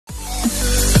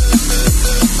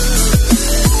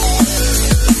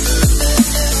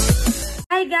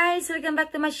guys, welcome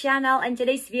back to my channel. And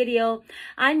today's video,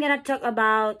 I'm gonna talk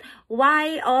about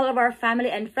why all of our family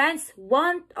and friends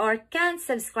won't or can't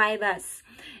subscribe us.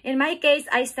 In my case,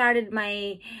 I started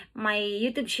my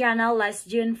YouTube channel last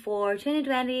June 4,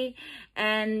 2020,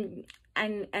 and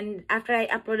after I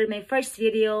uploaded my first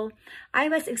video,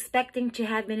 I was expecting to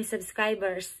have many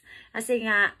subscribers. Kasi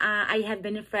nga, I have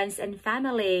many friends and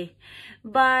family.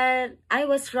 But I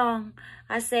was wrong.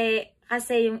 Kasi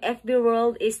yung FB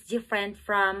world is different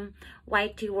from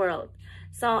YT world.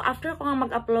 So, after ko nga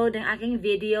mag-upload ng aking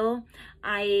video,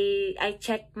 I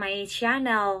checked my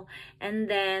channel. And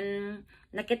then,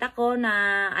 nakita ko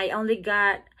na I only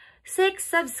got 6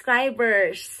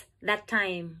 subscribers that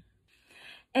time.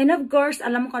 And of course,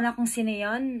 alam ko na kung sino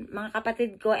yun, mga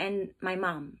kapatid ko and my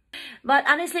mom. But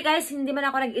honestly guys, hindi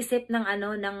man ako nag-isip ng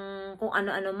kung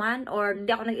ano-ano man, or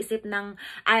hindi ako nag-isip ng,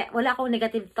 wala akong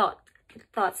negative thoughts.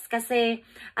 Kasi,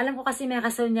 alam ko kasi may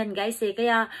rason yan guys eh.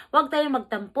 Kaya, wag tayong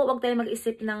magtampo, wag tayong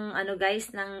mag-isip ng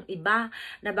guys, ng iba,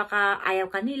 na baka ayaw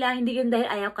kanila. Hindi yun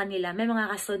dahil ayaw kanila. May mga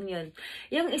rason yun.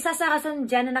 Yung isa sa rason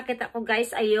dyan na nakita ko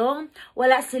guys ay yung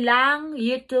wala silang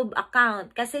YouTube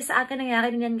account. Kasi sa akin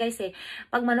nangyari din yan guys eh.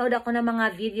 Pag manood ako ng mga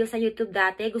video sa YouTube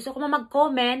dati, gusto ko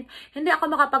mag-comment, hindi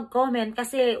ako makapag-comment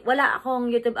kasi wala akong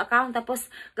YouTube account.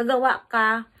 Tapos, gagawa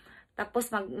ka,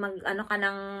 tapos ano ka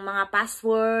ng mga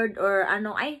password or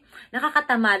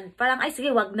nakakatamad. Parang, sige,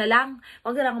 wag na lang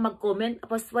ako mag-comment.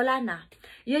 Tapos, wala na.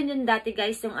 Yun dati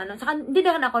guys, yung Saka, hindi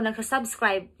na ako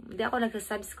nagsasubscribe. Hindi ako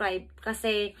nagsasubscribe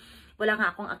kasi wala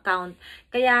nga akong account.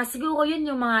 Kaya siguro yun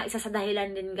yung mga isa sa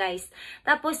dahilan din guys.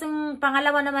 Tapos yung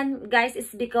pangalawa naman guys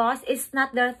is because it's not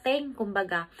their thing,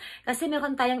 kumbaga. Kasi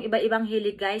meron tayong iba-ibang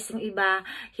hilig guys. Yung iba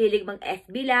hilig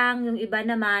mag-FB lang. Yung iba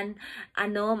naman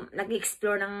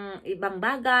nag-explore ng ibang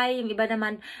bagay. Yung iba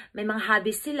naman may mga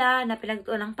hobbies sila na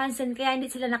pinagtuon ng pansin. Kaya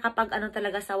hindi sila nakapag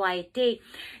talaga sa YT.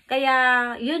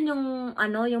 Kaya yun yung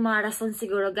yung mga rason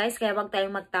siguro guys. Kaya wag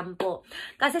tayong magtampo.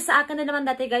 Kasi sa akin na naman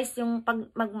dati guys, yung pag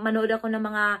manood ako ng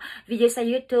mga video sa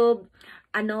YouTube,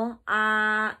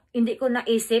 hindi ko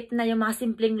naisip na yung mga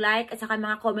simpleng like at saka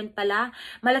mga comment pala,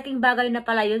 malaking bagay na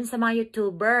pala yun sa mga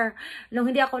YouTuber.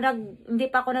 Nung hindi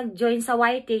pa ako nag-join sa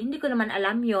YT, hindi ko naman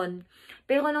alam yun.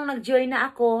 Pero nung nag-join na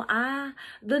ako,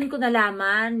 doon ko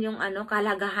nalaman yung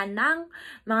kahalagahan ng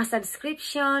mga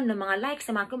subscription, ng mga likes,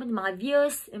 ng mga comment, mga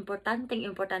views.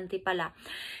 Importante pala.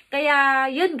 Kaya,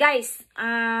 yun guys,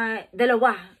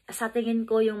 dalawa sa tingin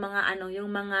ko yung mga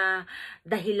yung mga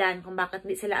dahilan kung bakit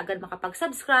hindi sila agad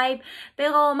makapag-subscribe.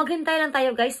 Pero maghintay lang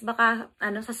tayo guys, baka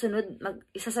sa sunod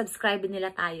isa-subscribe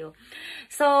nila tayo.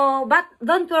 So, but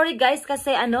don't worry guys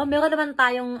kasi meron naman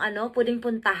tayong pwedeng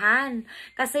puntahan.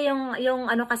 Kasi yung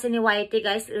kasi ni YT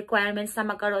guys, requirements na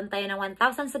magkaroon tayo ng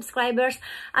 1,000 subscribers.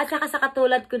 At saka sa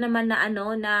katulad ko naman na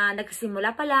na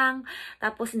nagsimula pa lang,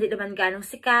 tapos hindi naman ganong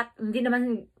sikat, hindi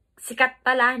naman sikat,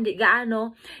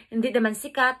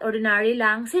 ordinary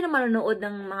lang. Sino manonood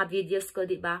ng mga videos ko,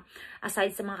 'di ba?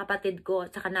 Aside sa mga kapatid ko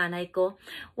at saka nanay ko,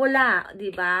 wala,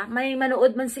 'di ba? May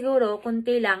manood man siguro,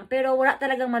 konti lang, pero wala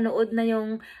talagang manood na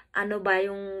yung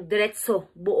yung diretso,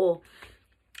 buo.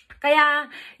 Kaya,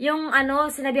 yung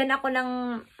sinabihan ako ng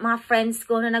mga friends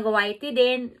ko na nag-YT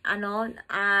din,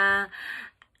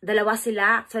 dalawa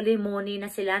sila, actually money na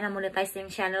sila, na-monetize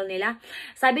yung channel nila.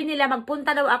 Sabi nila,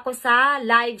 magpunta daw ako sa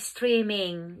live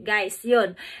streaming. Guys,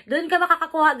 yun. Doon ka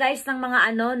makakakuha guys ng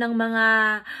mga ng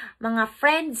mga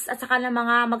friends at saka ng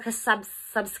mga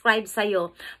magsasubscribe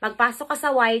sa'yo. Magpasok ka sa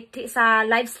YT, sa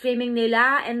live streaming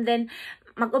nila, and then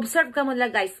mag-observe ka muna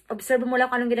guys. Observe mo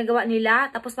lang kung anong ginagawa nila,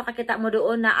 tapos makakita mo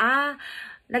doon na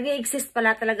nag-i-exist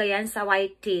pala talaga yan sa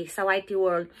YT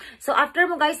world. So, after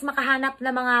mo guys makahanap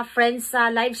na mga friends sa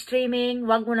live streaming,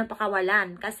 wag mo nang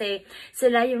pakawalan. Kasi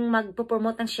sila yung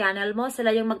magpo-promote ng channel mo,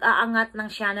 sila yung mag-aangat ng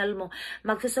channel mo,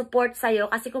 magsusupport sa'yo.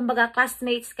 Kasi kumbaga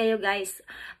classmates kayo guys,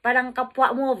 parang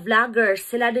kapwa mo vloggers,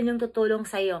 sila din yung tutulong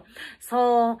sa'yo.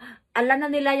 So, alam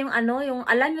na nila yung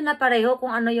alam nyo na pareho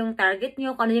kung ano yung target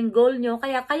nyo, kung ano yung goal nyo,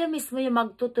 kaya kayo mismo yung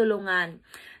magtutulungan.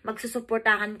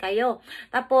 Magsusuportahan kayo.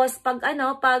 Tapos, pag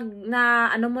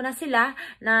mo na sila,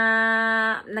 na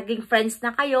naging friends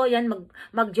na kayo, yan,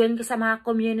 mag-join ka sa mga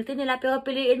community nila, pero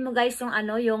piliin mo guys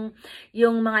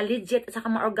yung mga legit at saka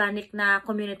mga organic na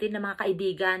community na mga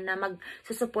kaibigan na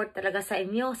magsusupport talaga sa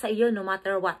iyo, no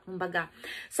matter what, kumbaga.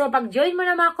 So, pag-join mo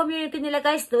na mga community nila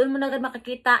guys, doon mo na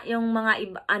makikita yung mga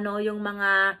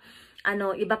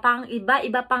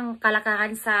iba pang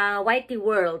kalakaran sa YT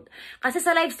world. Kasi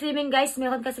sa live streaming guys,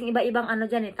 meron kasing iba-ibang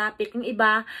topic. Yung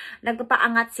iba,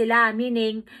 nagpapaangat sila,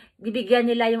 meaning bibigyan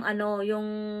nila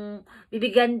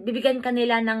bibigyan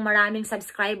kanila ng maraming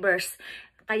subscribers.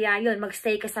 Kaya yun,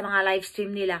 magstay ka sa mga live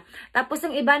stream nila. Tapos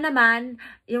yung iba naman,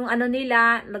 yung ano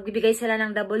nila, magbibigay sila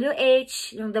ng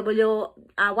WH, yung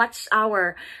watch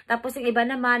hour. Tapos yung iba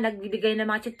naman, nagbibigay ng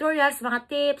mga tutorials, mga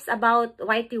tips about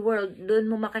YT World. Doon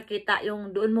mo makikita,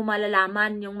 doon mo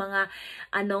malalaman yung mga,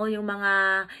 yung mga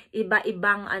iba't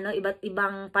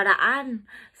ibang paraan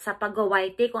sa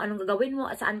pag-YT, kung anong gagawin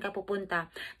mo at saan ka pupunta.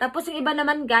 Tapos yung iba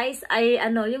naman guys, ay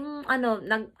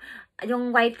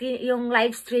yung YT, yung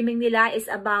live streaming nila is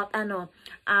about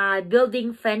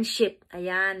building friendship.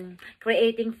 Ayan,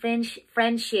 creating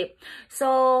friendship.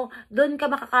 So, doon ka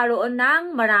makakaroon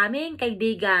ng maraming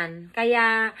kaibigan.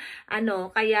 Kaya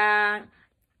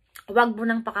wag mo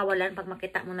nang pakawalan pag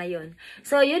makita mo na yun.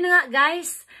 So, yun nga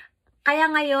guys. Kaya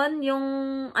ngayon, yung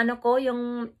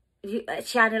yung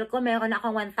channel ko, meron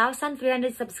akong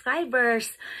 1,300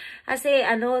 subscribers. Kasi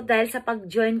dahil sa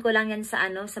pag-join ko lang yan sa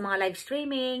sa mga live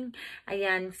streaming.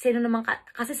 Ayan, sino naman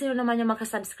yung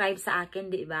magka-subscribe sa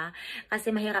akin, 'di ba? Kasi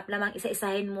mahirap namang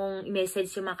isa-isahin mong i-message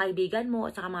yung mga kaibigan mo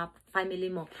at saka mga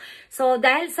family mo. So,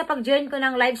 dahil sa pag-join ko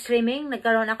ng live streaming,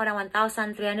 nagkaroon ako ng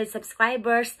 1,300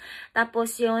 subscribers.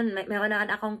 Tapos yun, meron na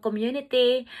akong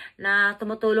community na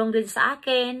tumutulong din sa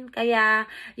akin. Kaya,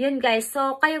 yun guys.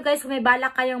 So, kayo guys, kung may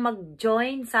balak kayong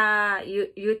mag-join sa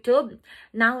YouTube,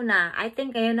 now na. I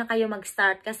think kayo na kayo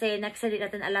mag-start. Kasi next hindi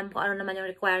natin alam kung ano naman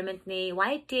yung requirement ni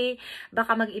YT.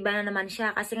 Baka mag-iba na naman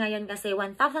siya. Kasi ngayon kasi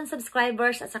 1,000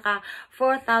 subscribers at saka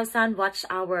 4,000 watch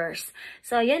hours.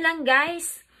 So, yun lang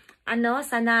guys.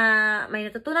 Sana may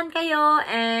natutunan kayo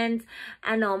and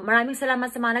maraming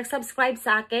salamat sa mga nag-subscribe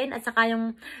sa akin at saka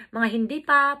yung mga hindi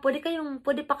pa, pwede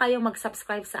pa kayong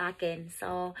mag-subscribe sa akin.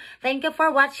 So, thank you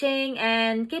for watching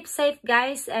and keep safe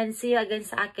guys and see you again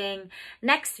sa aking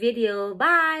next video.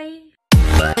 Bye!